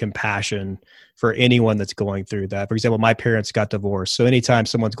sense of compassion for anyone that's going through that. For example, my parents got divorced. So anytime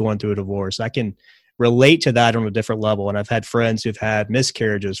someone's going through a divorce, I can relate to that on a different level. And I've had friends who've had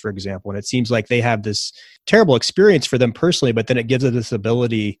miscarriages, for example, and it seems like they have this terrible experience for them personally, but then it gives them this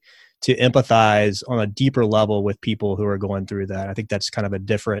ability to empathize on a deeper level with people who are going through that. I think that's kind of a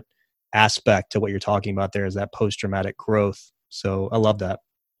different aspect to what you're talking about there, is that post-traumatic growth. So I love that.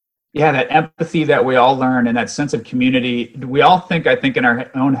 Yeah, that empathy that we all learn and that sense of community. We all think, I think in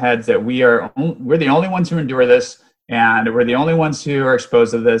our own heads, that we're the only ones who endure this, and we're the only ones who are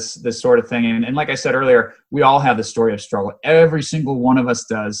exposed to this sort of thing. And like I said earlier, we all have the story of struggle. Every single one of us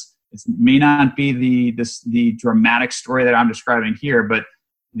does. It may not be the dramatic story that I'm describing here, but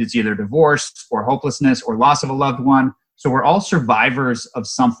it's either divorce or hopelessness or loss of a loved one. So we're all survivors of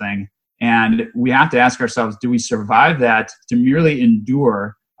something. And we have to ask ourselves, do we survive that to merely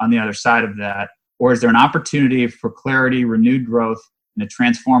endure on the other side of that? Or is there an opportunity for clarity, renewed growth, and a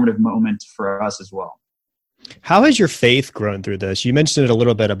transformative moment for us as well? How has your faith grown through this? You mentioned it a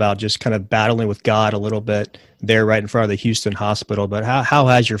little bit about just kind of battling with God a little bit there right in front of the Houston hospital, but how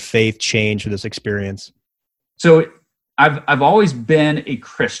has your faith changed through this experience? So I've always been a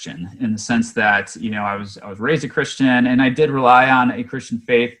Christian in the sense that, I was raised a Christian, and I did rely on a Christian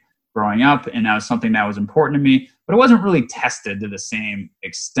faith growing up, and that was something that was important to me, but it wasn't really tested to the same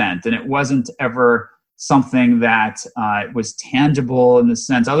extent. And it wasn't ever something that was tangible in the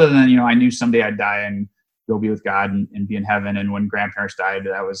sense, other than, I knew someday I'd die and go be with God and be in heaven. And when grandparents died,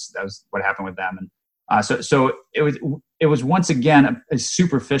 that was what happened with them. And so it was once again a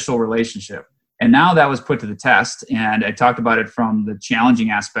superficial relationship. And now that was put to the test. And I talked about it from the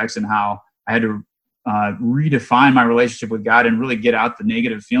challenging aspects and how I had to redefine my relationship with God and really get out the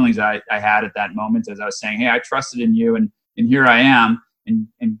negative feelings I had at that moment, as I was saying, hey, I trusted in you, and here I am.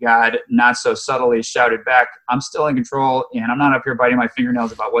 And God not so subtly shouted back, I'm still in control, and I'm not up here biting my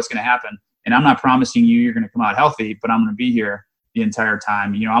fingernails about what's going to happen. And I'm not promising you're going to come out healthy, but I'm going to be here the entire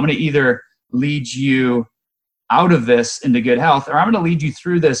time. I'm going to either lead you out of this into good health, or I'm going to lead you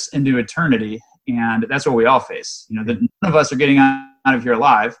through this into eternity. And that's what we all face. None of us are getting on out of here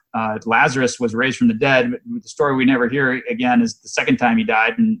alive. Lazarus was raised from the dead. The story we never hear again is the second time he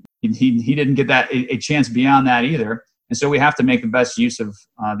died, and he didn't get that a chance beyond that either. And so we have to make the best use of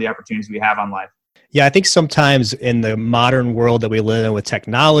the opportunities we have on life. Yeah, I think sometimes in the modern world that we live in with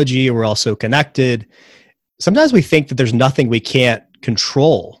technology, we're also connected. Sometimes we think that there's nothing we can't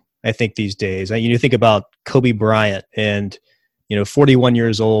control, I think, these days. You think about Kobe Bryant and, 41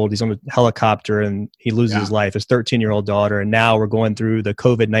 years old, he's on a helicopter and he loses his life, his 13-year-old daughter. And now we're going through the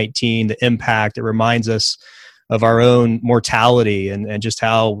COVID-19, the impact. It reminds us of our own mortality and just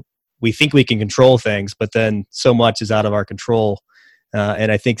how we think we can control things, but then so much is out of our control.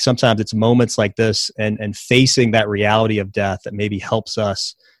 And I think sometimes it's moments like this and facing that reality of death that maybe helps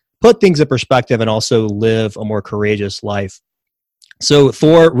us put things in perspective and also live a more courageous life. So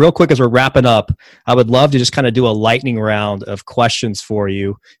Thor, real quick as we're wrapping up, I would love to just kind of do a lightning round of questions for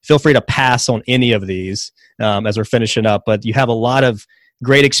you. Feel free to pass on any of these as we're finishing up, but you have a lot of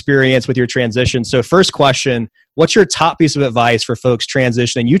great experience with your transition. So first question, what's your top piece of advice for folks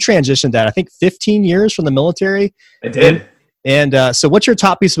transitioning? You transitioned at, I think, 15 years from the military. I did. And so what's your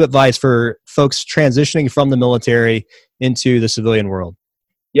top piece of advice for folks transitioning from the military into the civilian world?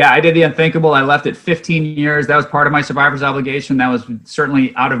 Yeah, I did the unthinkable. I left at 15 years. That was part of my survivor's obligation. That was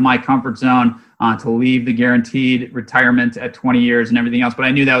certainly out of my comfort zone to leave the guaranteed retirement at 20 years and everything else. But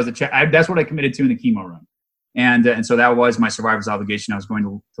I knew that was that's what I committed to in the chemo room. And so that was my survivor's obligation I was going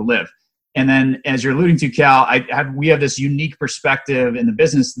to live. And then as you're alluding to, Cal, we have this unique perspective in the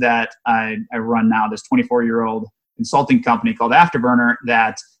business that I run now, this 24-year-old consulting company called Afterburner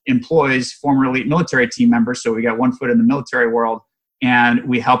that employs former elite military team members. So we got one foot in the military world. And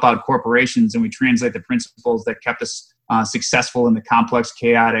we help out corporations and we translate the principles that kept us successful in the complex,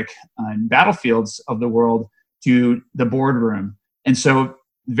 chaotic battlefields of the world to the boardroom. And so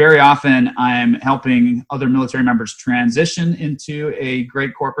very often I'm helping other military members transition into a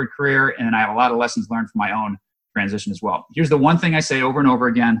great corporate career. And I have a lot of lessons learned from my own transition as well. Here's the one thing I say over and over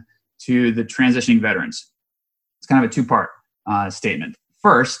again to the transitioning veterans. It's kind of a two-part statement.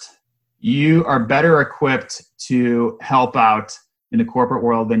 First, you are better equipped to help out in the corporate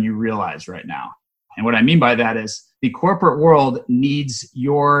world than you realize right now. And what I mean by that is the corporate world needs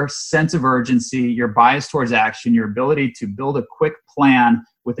your sense of urgency, your bias towards action, your ability to build a quick plan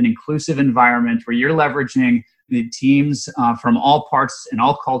with an inclusive environment where you're leveraging the teams from all parts and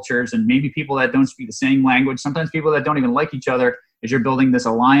all cultures and maybe people that don't speak the same language, sometimes people that don't even like each other, as you're building this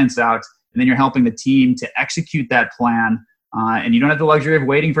alliance out. And then you're helping the team to execute that plan. And you don't have the luxury of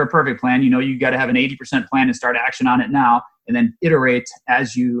waiting for a perfect plan. You got to have an 80% plan and start action on it now, and then iterate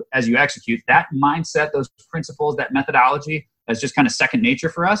as you execute. That mindset, those principles, that methodology, that's just kind of second nature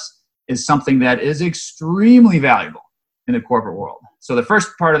for us, is something that is extremely valuable in the corporate world. So the first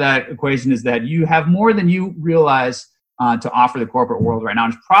part of that equation is that you have more than you realize to offer the corporate world right now.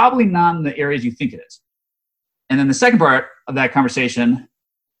 And it's probably not in the areas you think it is. And then the second part of that conversation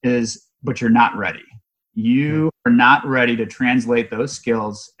is, but you're not ready. You are not ready to translate those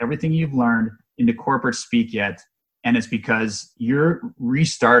skills, everything you've learned, into corporate speak yet. And it's because you're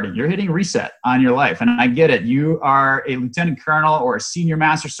restarting. You're hitting reset on your life. And I get it. You are a lieutenant colonel or a senior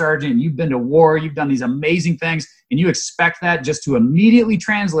master sergeant, and you've been to war. You've done these amazing things, and you expect that just to immediately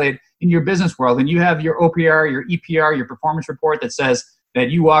translate in your business world. And you have your OPR, your EPR, your performance report that says that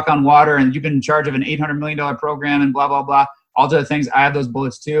you walk on water and you've been in charge of an $800 million program and blah, blah, blah. All the other things. I have those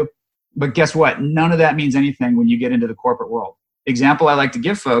bullets too. But guess what? None of that means anything when you get into the corporate world. Example I like to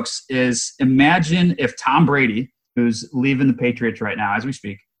give folks is imagine if Tom Brady, who's leaving the Patriots right now as we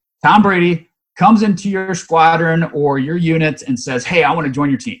speak, Tom Brady comes into your squadron or your unit and says, hey, I want to join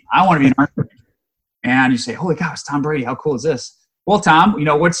your team. I want to be an Army Ranger. And you say, holy cow, it's Tom Brady. How cool is this? Well, Tom,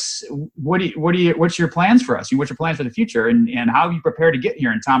 what's your plans for us? What's your plans for the future? And how have you prepared to get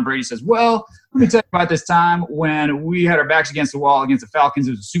here? And Tom Brady says, well, let me tell you about this time when we had our backs against the wall against the Falcons.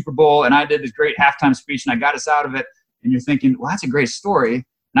 It was a Super Bowl, and I did this great halftime speech, and I got us out of it. And you're thinking, well, that's a great story.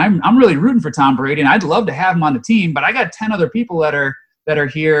 And I'm really rooting for Tom Brady, and I'd love to have him on the team, but I got 10 other people that are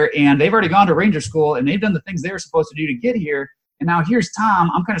here, and they've already gone to Ranger School, and they've done the things they were supposed to do to get here. And now here's Tom.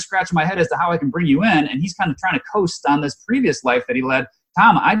 I'm kind of scratching my head as to how I can bring you in. And he's kind of trying to coast on this previous life that he led.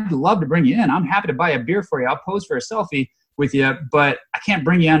 Tom, I'd love to bring you in. I'm happy to buy a beer for you. I'll pose for a selfie with you, but I can't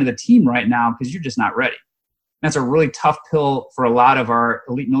bring you onto the team right now because you're just not ready. That's a really tough pill for a lot of our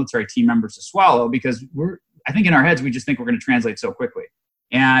elite military team members to swallow because I think in our heads, we just think we're going to translate so quickly.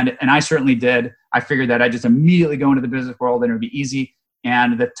 And I certainly did. I figured that I'd just immediately go into the business world and it would be easy.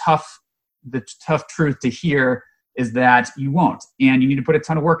 And the tough truth to hear is that you won't, and you need to put a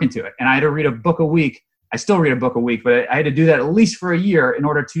ton of work into it. And I had to read a book a week. I still read a book a week, but I had to do that at least for a year in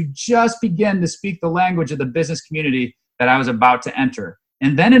order to just begin to speak the language of the business community that I was about to enter.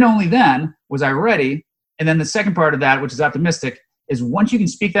 And then and only then was I ready. And then the second part of that, which is optimistic, is once you can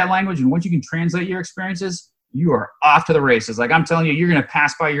speak that language and once you can translate your experiences, you are off to the races. Like I'm telling you, you're going to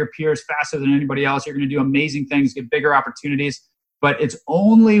pass by your peers faster than anybody else. You're going to do amazing things, get bigger opportunities. But it's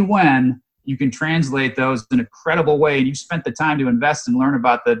only when you can translate those in a credible way and you spent the time to invest and learn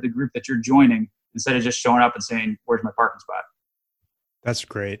about the group that you're joining instead of just showing up and saying, where's my parking spot? That's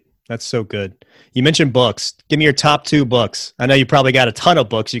great. That's so good. You mentioned books. Give me your top 2 books. I know you probably got a ton of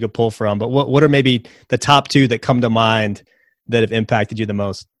books you could pull from, but what are maybe the top 2 that come to mind that have impacted you the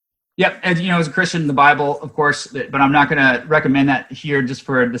most? Yep. And, as a Christian, the Bible, of course, but I'm not going to recommend that here just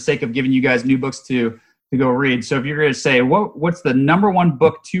for the sake of giving you guys new books to go read. So if you're going to say, what's the number 1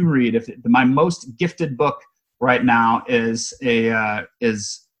 book to read? If my most gifted book right now is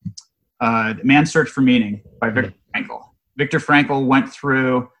Man's Search for Meaning by Viktor Frankl. Viktor Frankl went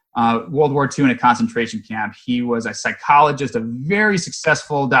through World War II in a concentration camp. He was a psychologist, a very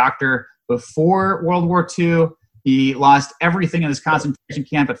successful doctor before World War II. He lost everything in this concentration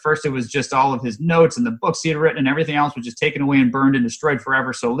camp. At first, it was just all of his notes and the books he had written, and everything else was just taken away and burned and destroyed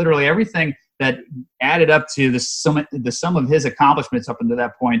forever. So literally everything that added up to the sum of his accomplishments up until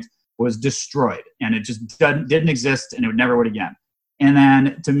that point was destroyed, and it just didn't exist, and it never would again. And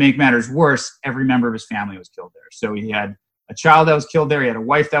then to make matters worse, every member of his family was killed there. So he had a child that was killed there. He had a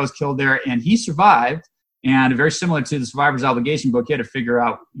wife that was killed there, and he survived. And very similar to the Survivor's Obligation book, he had to figure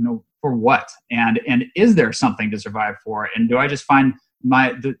out, for what, and is there something to survive for? And do I just find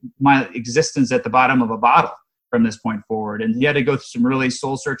my existence at the bottom of a bottle from this point forward? And he had to go through some really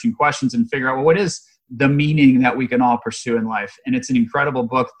soul-searching questions and figure out, well, what is the meaning that we can all pursue in life? And it's an incredible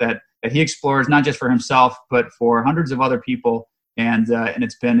book that he explores, not just for himself, but for hundreds of other people. And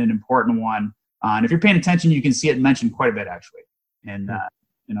it's been an important one. And if you're paying attention, you can see it mentioned quite a bit, actually, in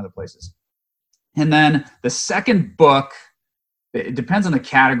other places. And then the second book, it depends on the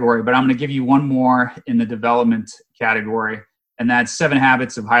category, but I'm going to give you one more in the development category, and that's 7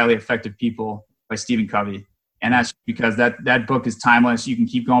 Habits of Highly Effective People by Stephen Covey. And that's because that book is timeless. You can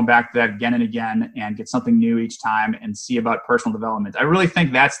keep going back to that again and again and get something new each time and see about personal development. I really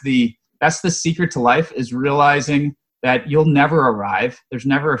think that's the secret to life, is realizing that you'll never arrive. There's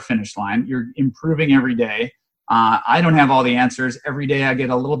never a finish line. You're improving every day. I don't have all the answers. Every day I get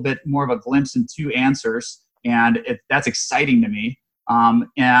a little bit more of a glimpse into answers, and that's exciting to me.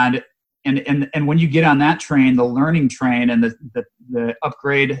 And when you get on that train, the learning train, and the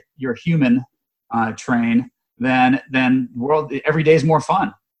upgrade your human train, then world every day is more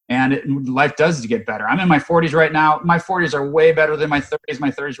fun, and life does get better. I'm in my 40s right now. My 40s are way better than my 30s.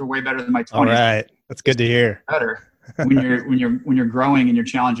 My 30s were way better than my 20s. All right, that's good to hear. Better when you're growing and you're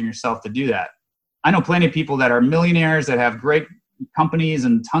challenging yourself to do that. I know plenty of people that are millionaires that have great companies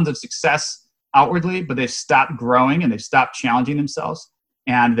and tons of success outwardly, but they've stopped growing and they've stopped challenging themselves,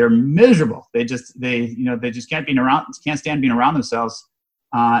 and they're miserable. They just can't stand being around themselves.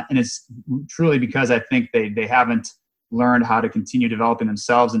 And it's truly because I think they haven't learned how to continue developing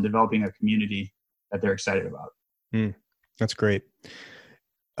themselves and developing a community that they're excited about. That's great.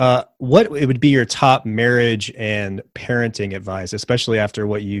 What would be your top marriage and parenting advice, especially after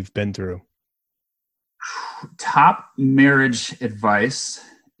what you've been through? Top marriage advice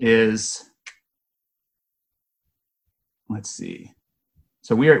is, let's see.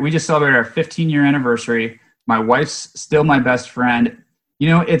 So we just celebrated our 15-year anniversary. My wife's still my best friend.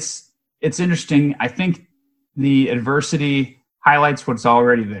 It's interesting. I think the adversity highlights what's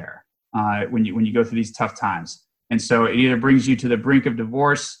already there when you go through these tough times. And so it either brings you to the brink of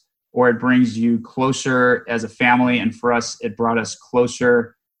divorce or it brings you closer as a family. And for us, it brought us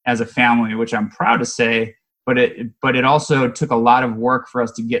closer as a family, which I'm proud to say. But it also took a lot of work for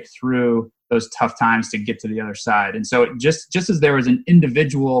us to get through those tough times to get to the other side. And so just as there was an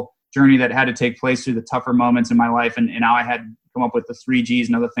individual journey that had to take place through the tougher moments in my life, and now I had to come up with the 3 Gs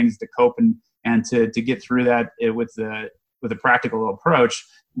and other things to cope and to get through that with a practical approach,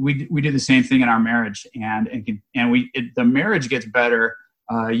 we do the same thing in our marriage, and the marriage gets better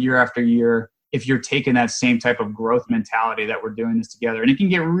year after year if you're taking that same type of growth mentality that we're doing this together. And it can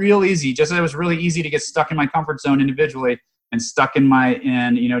get real easy, just as it was really easy to get stuck in my comfort zone individually and stuck in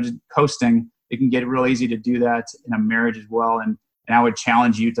just coasting. It can get real easy to do that in a marriage as well. And I would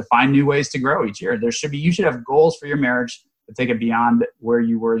challenge you to find new ways to grow each year. You should have goals for your marriage to take it beyond where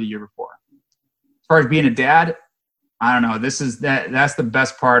you were the year before. As far as being a dad, I don't know. That's the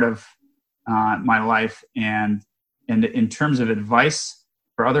best part of my life. And in terms of advice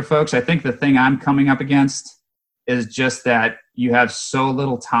for other folks, I think the thing I'm coming up against is just that you have so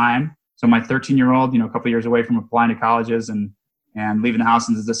little time. So my 13-year-old, a couple of years away from applying to colleges and leaving the house,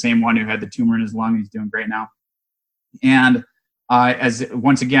 and is the same one who had the tumor in his lung. He's doing great now. And as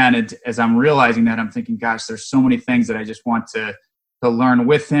I'm realizing that, I'm thinking, gosh, there's so many things that I just want to learn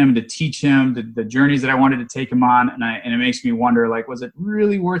with him, to teach him, the journeys that I wanted to take him on. And it makes me wonder, like, was it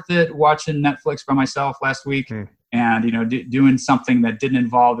really worth it watching Netflix by myself last week and, doing something that didn't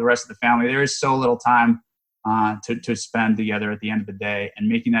involve the rest of the family? There is so little time to spend together at the end of the day, and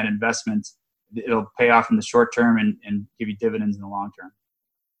making that investment, it'll pay off in the short term and give you dividends in the long term.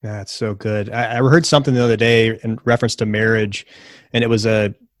 That's so good. I heard something the other day in reference to marriage, and it was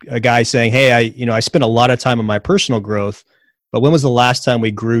a guy saying, hey, I spent a lot of time on my personal growth, but when was the last time we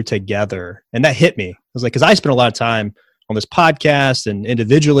grew together? And that hit me. I was like, because I spent a lot of time on this podcast and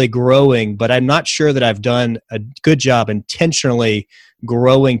individually growing, but I'm not sure that I've done a good job intentionally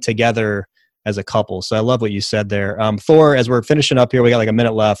growing together as a couple. So I love what you said there. Thor, as we're finishing up here, we got like a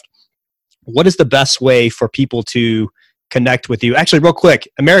minute left. What is the best way for people to connect with you? Actually, real quick,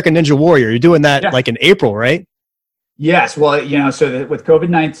 American Ninja Warrior, you're doing that like in April, right? Yes. Well, with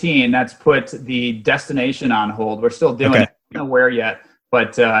COVID-19, that's put the destination on hold. We're still doing it. I don't know where yet,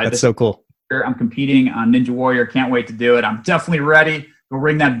 but that's so cool. I'm competing on Ninja Warrior. Can't wait to do it. I'm definitely ready. Go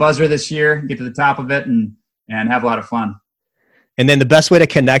ring that buzzer this year, get to the top of it, and have a lot of fun. And then the best way to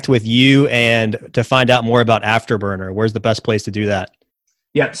connect with you and to find out more about Afterburner, where's the best place to do that?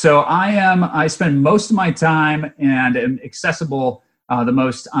 Yeah, so I spend most of my time and am accessible the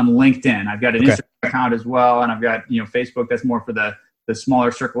most on LinkedIn. I've got an Instagram account as well, and I've got Facebook. That's more for the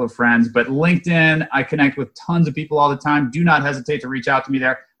smaller circle of friends. But LinkedIn, I connect with tons of people all the time. Do not hesitate to reach out to me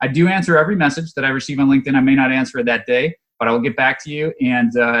there. I do answer every message that I receive on LinkedIn. I may not answer it that day, but I will get back to you.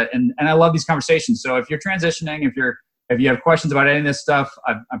 And I love these conversations. So if you're transitioning, if you have questions about any of this stuff,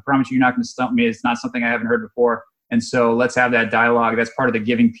 I promise you're not going to stump me. It's not something I haven't heard before. And so let's have that dialogue. That's part of the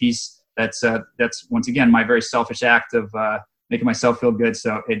giving piece. That's once again, my very selfish act of making myself feel good.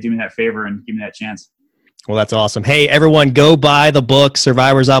 So hey, do me that favor and give me that chance. Well, that's awesome. Hey, everyone, go buy the book,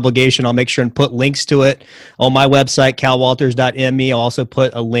 Survivor's Obligation. I'll make sure and put links to it on my website, calwalters.me. I'll also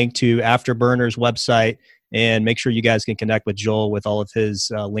put a link to Afterburner's website, and make sure you guys can connect with Joel with all of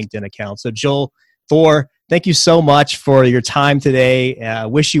his LinkedIn accounts. So Joel, Thor, thank you so much for your time today.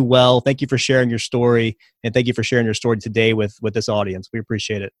 Wish you well. Thank you for sharing your story, and thank you for sharing your story today with this audience. We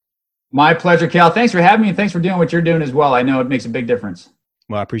appreciate it. My pleasure, Cal. Thanks for having me, and thanks for doing what you're doing as well. I know it makes a big difference.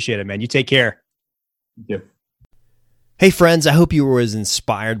 Well, I appreciate it, man. You take care. Yep. Hey friends, I hope you were as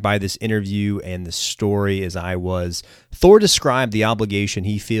inspired by this interview and the story as I was. Thor described the obligation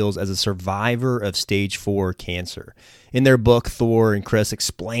he feels as a survivor of stage 4 cancer. In their book, Thor and Chris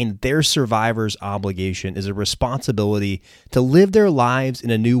explained their survivor's obligation is a responsibility to live their lives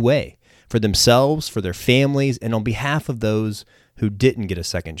in a new way for themselves, for their families, and on behalf of those who didn't get a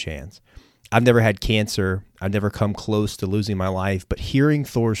second chance. I've never had cancer. I've never come close to losing my life, but hearing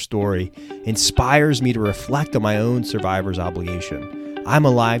Thor's story inspires me to reflect on my own survivor's obligation. I'm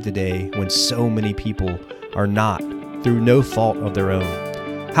alive today when so many people are not, through no fault of their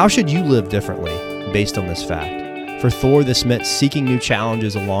own. How should you live differently based on this fact? For Thor, this meant seeking new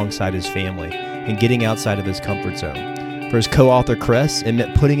challenges alongside his family and getting outside of his comfort zone. For his co-author, Chris, it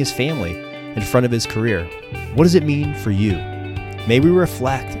meant putting his family in front of his career. What does it mean for you? May we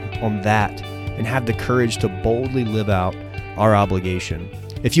reflect on that and have the courage to boldly live out our obligation.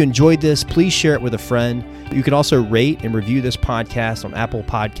 If you enjoyed this, please share it with a friend. You can also rate and review this podcast on Apple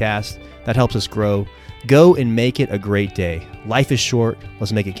Podcasts. That helps us grow. Go and make it a great day. Life is short.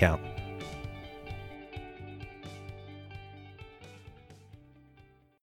 Let's make it count.